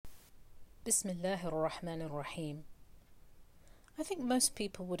Bismillahir Rahmanir Rahim. I think most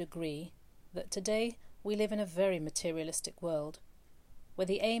people would agree that today we live in a very materialistic world, where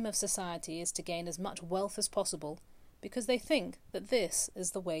the aim of society is to gain as much wealth as possible because they think that this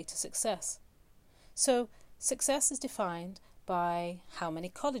is the way to success. So, success is defined by how many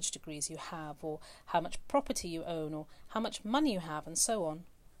college degrees you have, or how much property you own, or how much money you have, and so on.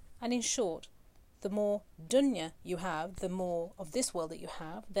 And in short, the more dunya you have, the more of this world that you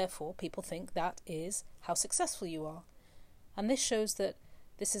have, therefore people think that is how successful you are. And this shows that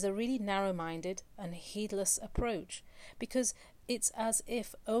this is a really narrow-minded and heedless approach, because it's as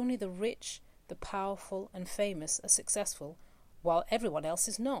if only the rich, the powerful and famous are successful, while everyone else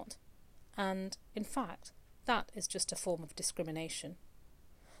is not. And, in fact, that is just a form of discrimination.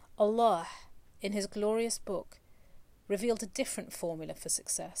 Allah, in His glorious book, revealed a different formula for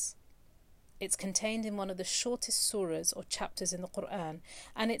success. It's contained in one of the shortest surahs or chapters in the Quran,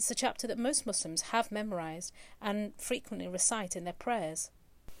 and it's a chapter that most Muslims have memorized and frequently recite in their prayers.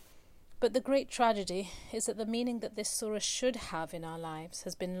 But the great tragedy is that the meaning that this surah should have in our lives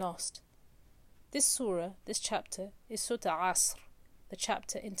has been lost. This surah, this chapter, is Surah Asr, the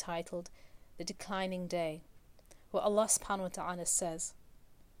chapter entitled The Declining Day, where Allah subhanahu wa ta'ala says,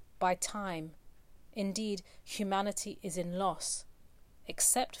 "By time, indeed humanity is in loss,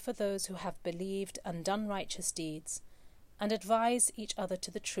 except for those who have believed and done righteous deeds, and advise each other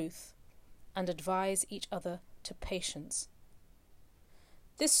to the truth, and advise each other to patience."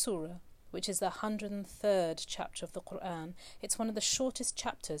 This surah, which is the 103rd chapter of the Quran, it's one of the shortest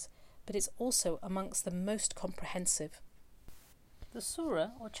chapters, but it's also amongst the most comprehensive. The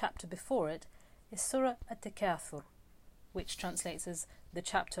surah, or chapter before it, is Surah At-Takathur, which translates as the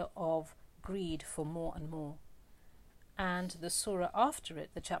chapter of greed for more and more. And the surah after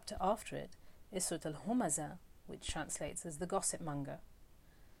it, the chapter after it, is Surah Al-Humazah, which translates as the gossip monger.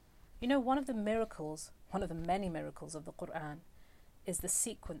 You know, one of the many miracles of the Quran is the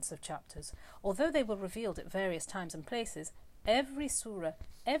sequence of chapters. Although they were revealed at various times and places, every surah,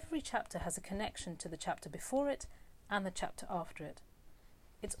 every chapter has a connection to the chapter before it and the chapter after it.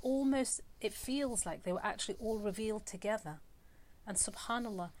 It feels like they were actually all revealed together. And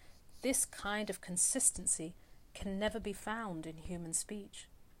subhanAllah, this kind of consistency can never be found in human speech.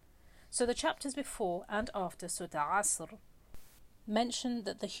 So the chapters before and after Surah Asr mention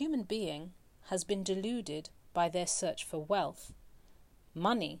that the human being has been deluded by their search for wealth.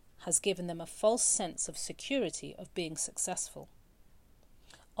 Money has given them a false sense of security of being successful.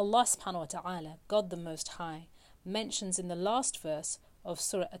 Allah subhanahu wa ta'ala, God the Most High, mentions in the last verse of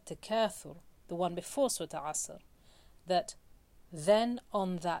Surah At-Takathur, the one before Surah Asr, that then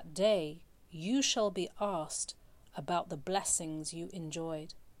on that day you shall be asked about the blessings you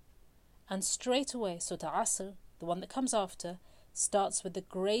enjoyed. And straight away Surah Asr, the one that comes after, starts with the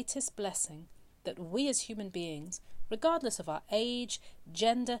greatest blessing that we as human beings, regardless of our age,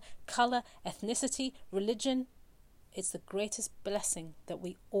 gender, colour, ethnicity, religion, it's the greatest blessing that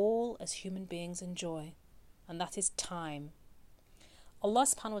we all as human beings enjoy, and that is time. Allah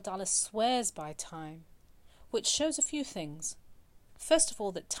subhanahu wa ta'ala swears by time, which shows a few things. First of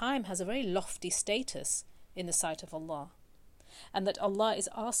all, that time has a very lofty status in the sight of Allah, and that Allah is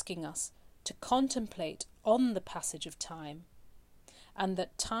asking us to contemplate on the passage of time, and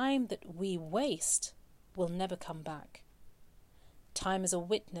that time that we waste will never come back. Time is a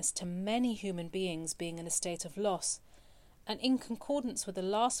witness to many human beings being in a state of loss, and in concordance with the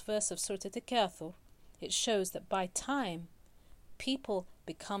last verse of Surah At-Takathur, it shows that by time, people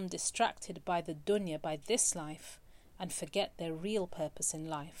become distracted by the dunya, by this life, and forget their real purpose in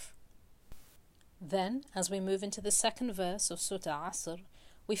life. Then, as we move into the second verse of Surah Asr,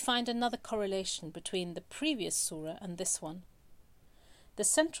 we find another correlation between the previous surah and this one. The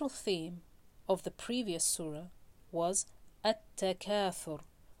central theme of the previous surah was At-Takathur,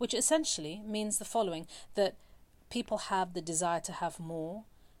 which essentially means the following: that people have the desire to have more,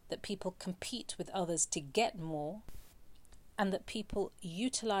 that people compete with others to get more, and that people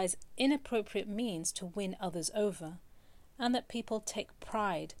utilize inappropriate means to win others over, and that people take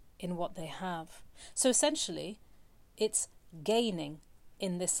pride in what they have. So essentially, it's gaining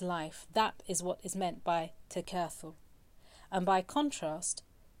in this life. That is what is meant by takathur. And by contrast,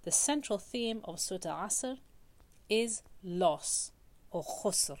 the central theme of Surah Asr is loss, or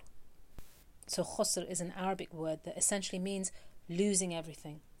khusr. So khusr is an Arabic word that essentially means losing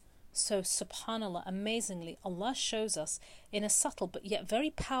everything. So subhanAllah, amazingly, Allah shows us in a subtle but yet very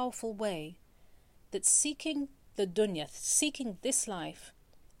powerful way that seeking the dunya, seeking this life,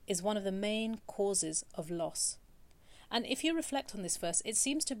 is one of the main causes of loss. And if you reflect on this verse, it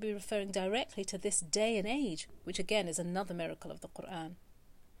seems to be referring directly to this day and age, which again is another miracle of the Quran.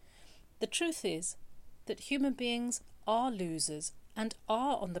 The truth is that human beings are losers and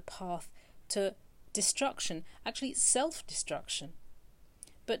are on the path to destruction, actually self-destruction.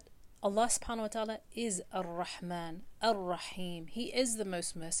 But Allah subhanahu wa ta'ala is Ar-Rahman, Ar-Rahim. He is the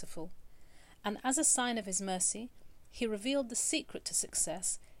most merciful. And as a sign of His mercy, He revealed the secret to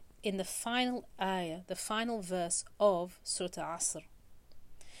success in the final ayah, the final verse of Surah Asr.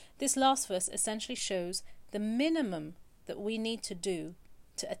 This last verse essentially shows the minimum that we need to do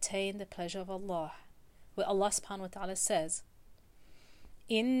to attain the pleasure of Allah, where Allah subhanahu wa ta'ala says,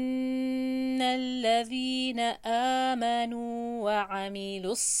 إِنَّ الَّذِينَ آمَنُوا وَعَمِلُوا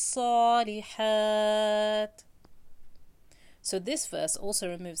الصَّالِحَاتِ. So this verse also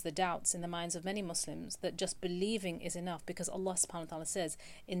removes the doubts in the minds of many Muslims that just believing is enough, because Allah subhanahu wa ta'ala says,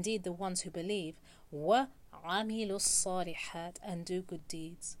 indeed the ones who believe, وَعَمِلُوا الصَّالِحَاتِ, and do good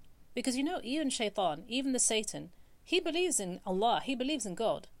deeds. Because even shaitan, even the Satan, he believes in Allah, he believes in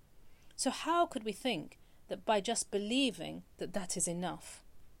God. So how could we think that by just believing that is enough?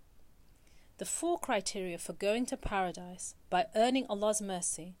 The 4 criteria for going to paradise by earning Allah's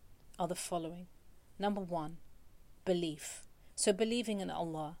mercy are the following. Number 1, belief. So believing in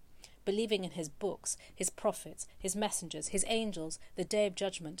Allah, believing in His books, His prophets, His messengers, His angels, the Day of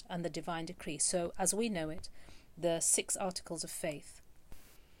Judgment and the Divine Decree. So as we know it, the 6 articles of faith.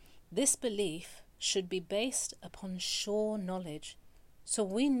 This belief should be based upon sure knowledge. So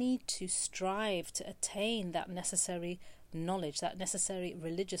we need to strive to attain that necessary knowledge, that necessary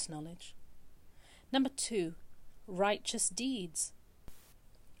religious knowledge. Number 2, righteous deeds.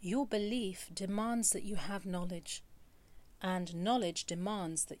 Your belief demands that you have knowledge, and knowledge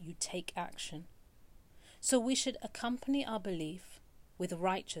demands that you take action. So we should accompany our belief with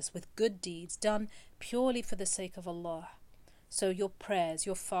good deeds done purely for the sake of Allah. So your prayers,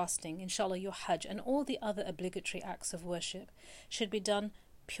 your fasting, inshallah your hajj, and all the other obligatory acts of worship should be done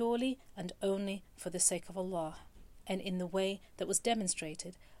purely and only for the sake of Allah, and in the way that was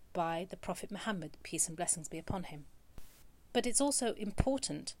demonstrated by the Prophet Muhammad, peace and blessings be upon him. But it's also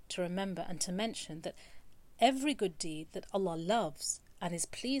important to remember and to mention that every good deed that Allah loves and is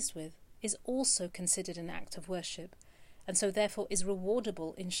pleased with is also considered an act of worship, and so therefore is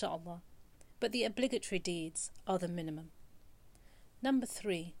rewardable, inshallah. But the obligatory deeds are the minimum. Number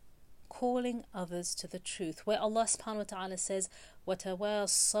 3, calling others to the truth, where Allah subhanahu wa ta'ala says,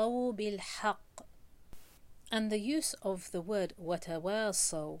 وَتَوَاصَوْا بِالْحَقِّ. And the use of the word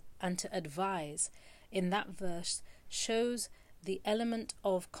وَتَوَاصَوْا, and to advise, in that verse shows the element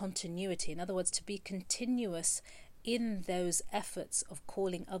of continuity. In other words, to be continuous in those efforts of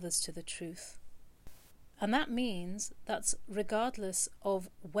calling others to the truth. And that means that's regardless of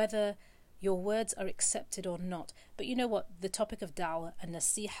whether your words are accepted or not. But you know what? The topic of da'wah and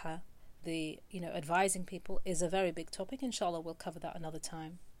nasiha, the advising people, is a very big topic. Inshallah, we'll cover that another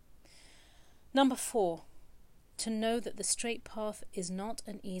time. Number 4, to know that the straight path is not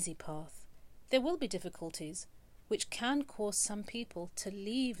an easy path. There will be difficulties, which can cause some people to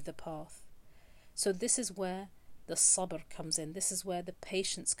leave the path. So this is where the sabr comes in. This is where the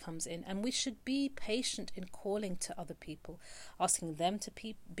patience comes in. And we should be patient in calling to other people, asking them to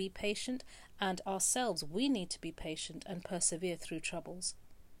be patient, and ourselves, we need to be patient and persevere through troubles.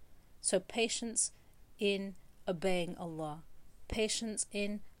 So patience in obeying Allah, patience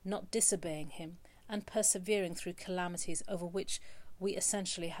in not disobeying Him, and persevering through calamities over which we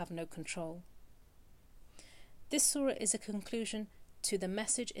essentially have no control. This surah is a conclusion to the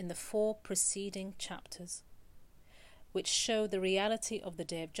message in the 4 preceding chapters, which show the reality of the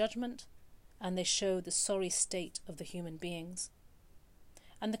Day of Judgment, and they show the sorry state of the human beings.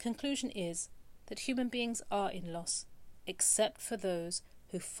 And the conclusion is that human beings are in loss, except for those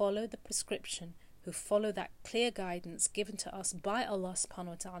who follow the prescription, who follow that clear guidance given to us by Allah subhanahu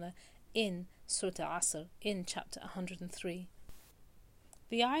wa ta'ala in Surah Asr, in chapter 103.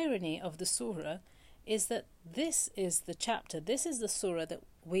 The irony of the surah is that this is the chapter, this is the surah that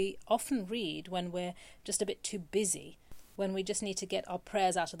we often read when we're just a bit too busy, when we just need to get our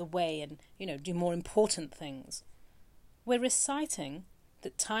prayers out of the way and, do more important things. We're reciting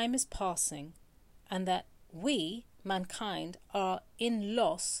that time is passing and that we, mankind, are in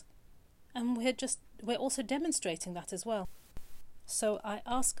loss, and we're also demonstrating that as well. So I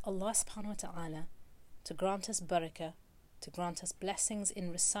ask Allah subhanahu wa ta'ala to grant us barakah, to grant us blessings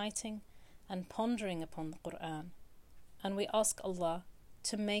in reciting and pondering upon the Quran. And we ask Allah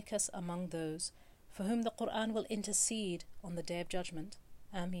to make us among those for whom the Quran will intercede on the Day of Judgment.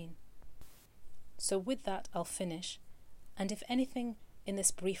 Ameen. So with that, I'll finish. And if anything in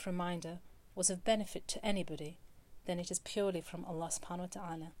this brief reminder was of benefit to anybody, then it is purely from Allah subhanahu wa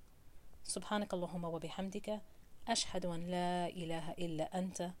ta'ala. Subhanakallahumma wa bihamdika, ashhadu an la ilaha illa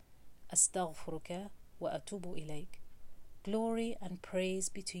anta, أستغفرك وأتوب إليك. Glory and praise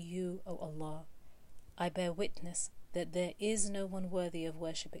be to you, O Allah. I bear witness that there is no one worthy of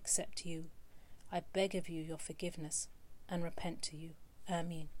worship except you. I beg of you your forgiveness and repent to you.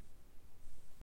 Ameen.